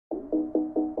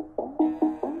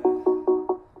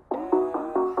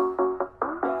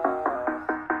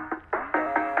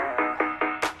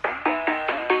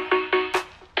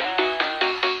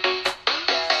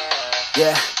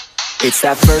Yeah. It's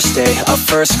that first day of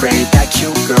first grade, that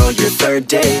cute girl, your third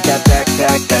date, that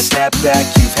backpack, that snapback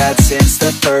you've had since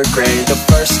the third grade. The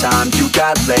first time you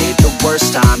got laid, the worst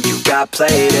time you got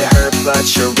played. It hurt but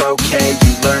you're okay,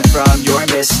 you learned from your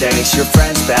mistakes. Your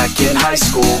friends back in high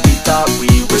school, we thought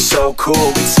we were so cool.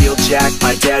 We'd steal Jack,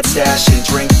 my dad's stash, and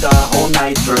drink the whole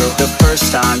night through. The first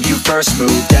time you first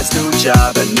moved, dad's new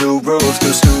job, a new roof,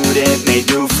 new student, made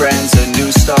new friends, a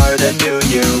new start, a new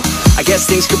you. I guess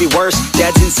things could be worse,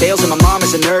 dad's in sales and my mom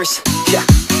is a nurse. Yeah,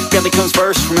 family comes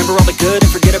first, remember all the good and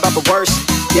forget about the worst.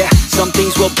 Yeah, some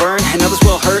things will burn and others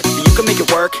will hurt, but you can make it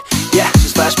work. Yeah,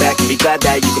 just flash back and be glad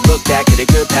that you can look back at a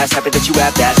good past, happy that you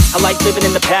have that. I like living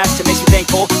in the past, it makes me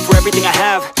thankful for everything I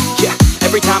have. Yeah,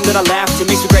 every time that I laugh, it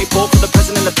makes me grateful for the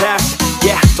present and the past.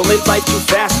 Yeah, don't live life too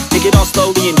fast, take it all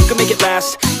slowly and you can make it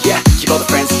last. Yeah, keep all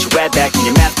the friends that you had back in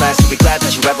your math class, you'll be glad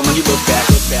that you have them when you look back.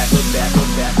 Look back, look back,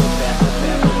 look back, look back, look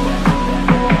back, look back.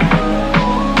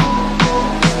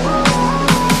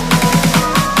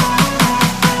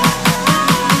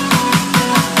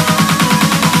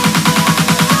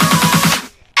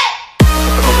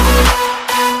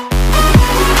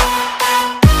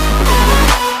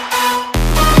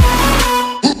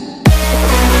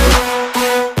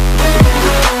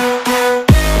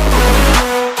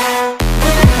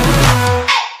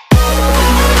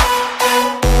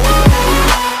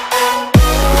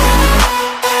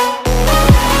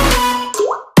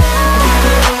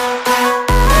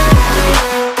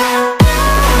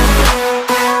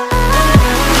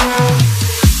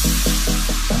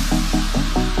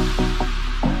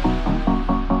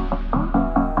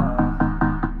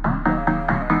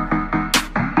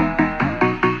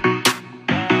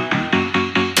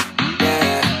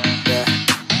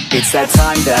 It's that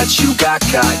time that you got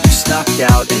caught, you snuck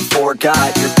out and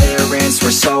forgot. Your parents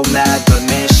were so mad, but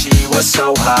man, she was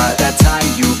so hot. That time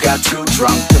you got too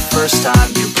drunk, the first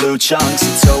time you blew chunks.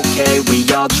 It's okay, we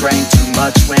all drank too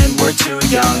much when we're too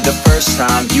young. The first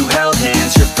time you held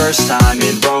hands, your first time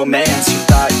in romance. You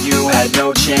thought you had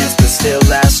no chance, but still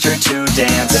asked her to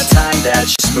dance. The time that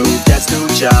you moved, that's new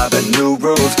job, a new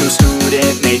roof, new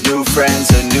student, made new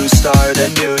friends, a new start,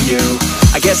 a new you.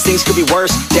 I guess things could be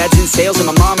worse, dad's in sales and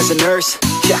my mom is a nurse.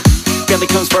 Yeah,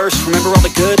 family comes first, remember all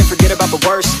the good and forget about the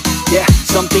worst. Yeah,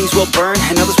 some things will burn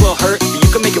and others will hurt, but you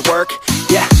can make it work.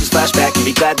 Yeah, just flash back and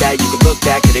be glad that you can look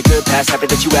back at a good past, happy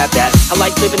that you have that. I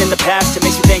like living in the past, it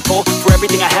makes me thankful for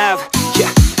everything I have. Yeah,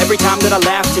 every time that I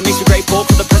laugh, it makes me grateful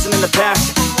for the present and the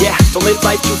past. Yeah, don't live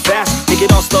life too fast, take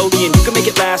it all slowly and you can make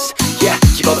it last. Yeah,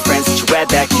 keep all the friends that you had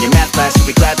back in your math class,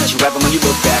 you'll be glad that you have them when you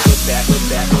look back. Look back, look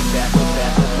back, look back, look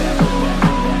back, look back.